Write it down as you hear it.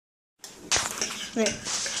Wait.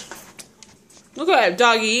 Look at that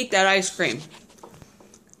doggy eat that ice cream.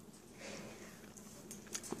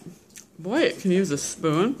 Boy, it can use a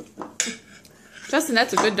spoon. Justin,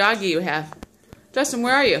 that's a good doggy you have. Justin,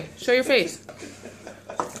 where are you? Show your face.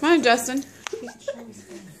 Come on, Justin.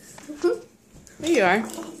 There you are.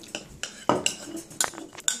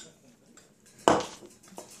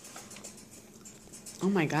 Oh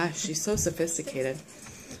my gosh, she's so sophisticated.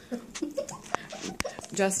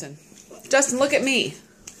 Justin. Justin, look at me.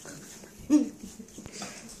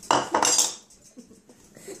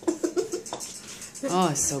 Oh,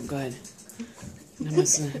 it's so good. I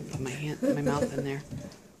must put my mouth in there.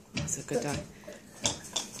 That's a good dog.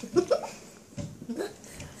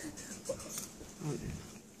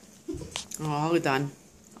 Oh, all done.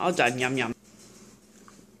 All done. Yum, yum.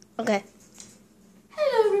 Okay.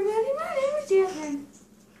 Hello, everybody. My name is Jasmine.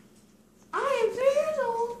 I am 3 years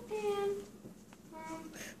old and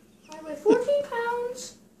I weigh 14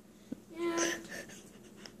 pounds.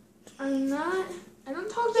 And I don't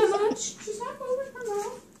talk that much. She's not moving her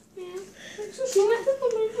mouth. And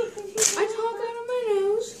I talk out of my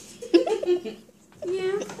nose.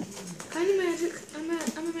 Yeah. Kind of magic. I'm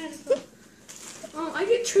a magical. I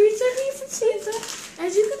get treats every year from Santa.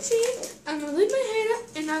 As you can see, I'm going to lift my head up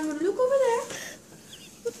and I'm going to look over there.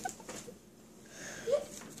 Yep.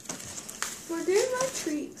 Well, they're my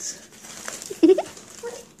treats. Wait,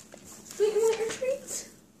 you want your treats?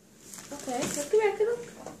 Okay, let's get back to the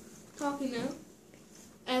talking now.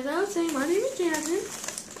 As I was saying, my name is Jasmine.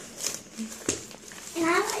 And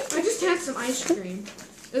I just had some ice cream.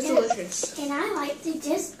 It's delicious. And I like to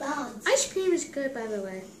just bugs. Ice cream is good, by the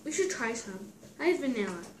way. We should try some. I have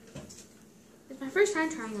vanilla. It's my first time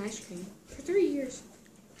trying ice cream. For 3 years.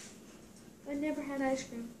 I've never had ice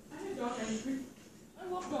cream. I had dog ice cream. I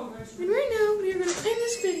love dog ice cream. And right now, we are going to end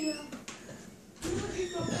this video.